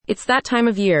It's that time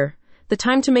of year. The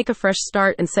time to make a fresh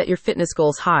start and set your fitness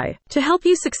goals high. To help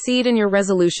you succeed in your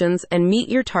resolutions and meet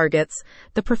your targets,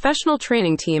 the professional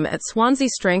training team at Swansea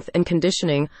Strength and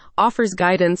Conditioning offers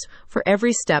guidance for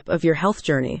every step of your health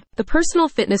journey. The personal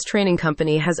fitness training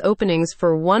company has openings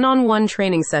for one-on-one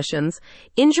training sessions,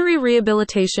 injury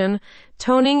rehabilitation,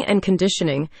 toning and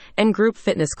conditioning, and group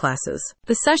fitness classes.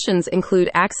 The sessions include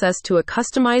access to a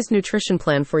customized nutrition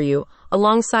plan for you,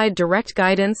 alongside direct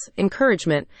guidance,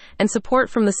 encouragement, and support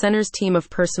from the center's team of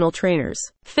personal trainers.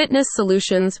 Fitness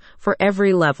solutions for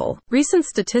every level. Recent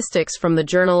statistics from the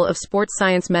Journal of Sports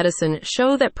Science Medicine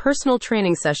show that personal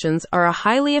training sessions are a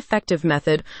highly effective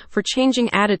method for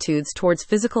changing attitudes towards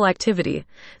physical activity,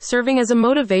 serving as a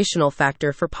motivational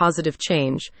factor for positive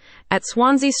change. At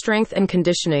Swansea Strength and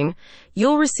Conditioning,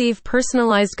 you'll receive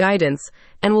personalized guidance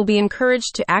and will be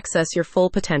encouraged to access your full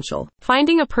potential.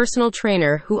 Finding a personal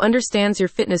trainer who understands your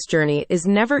fitness journey is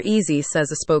never easy,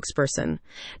 says a spokesperson.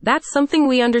 That's something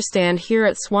we understand here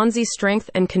at Swansea Strength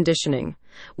and Conditioning,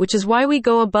 which is why we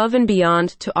go above and beyond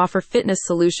to offer fitness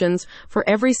solutions for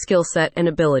every skill set and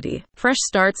ability. Fresh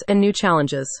starts and new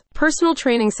challenges. Personal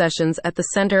training sessions at the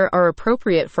center are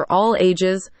appropriate for all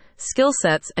ages, skill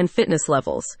sets, and fitness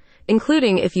levels,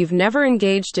 including if you've never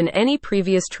engaged in any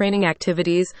previous training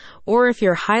activities or if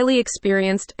you're highly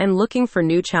experienced and looking for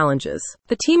new challenges.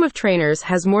 The team of trainers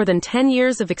has more than 10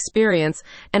 years of experience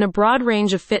and a broad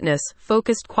range of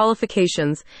fitness-focused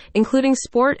qualifications, including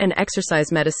sport and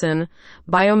exercise medicine,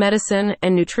 biomedicine,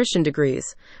 and nutrition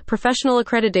degrees, professional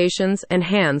accreditations, and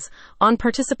hands-on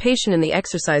participation in the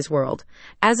exercise world.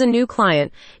 As a new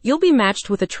client, you'll be matched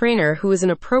with a trainer who is an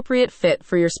appropriate fit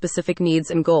for your specific needs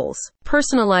and goals.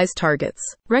 Personalized targets.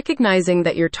 Recognizing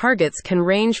that your targets can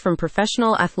range from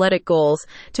professional athletic goals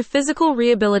to physical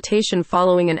rehabilitation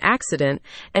following an accident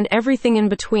and everything in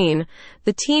between,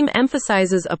 the team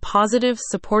emphasizes a positive,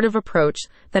 supportive approach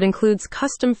that includes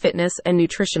custom fitness and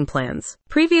nutrition plans.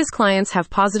 Previous clients have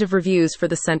positive reviews for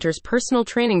the center's personal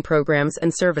training programs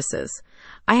and services.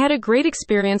 I had a great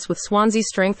experience with Swansea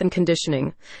Strength and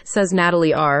Conditioning, says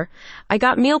Natalie R. I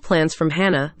got meal plans from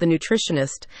Hannah, the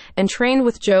nutritionist, and trained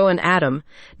with Joe and Adam.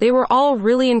 They were all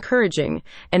really encouraging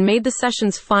and made the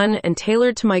sessions fun and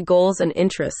tailored to my goals and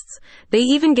interests. They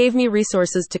even gave me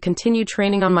resources to continue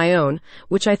training on my own,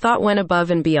 which I thought went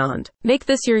above and beyond. Make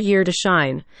this your year to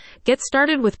shine. Get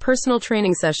started with personal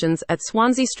training sessions at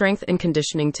Swansea Strength and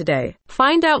Conditioning today.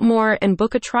 Find out more and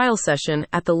book a trial session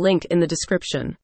at the link in the description.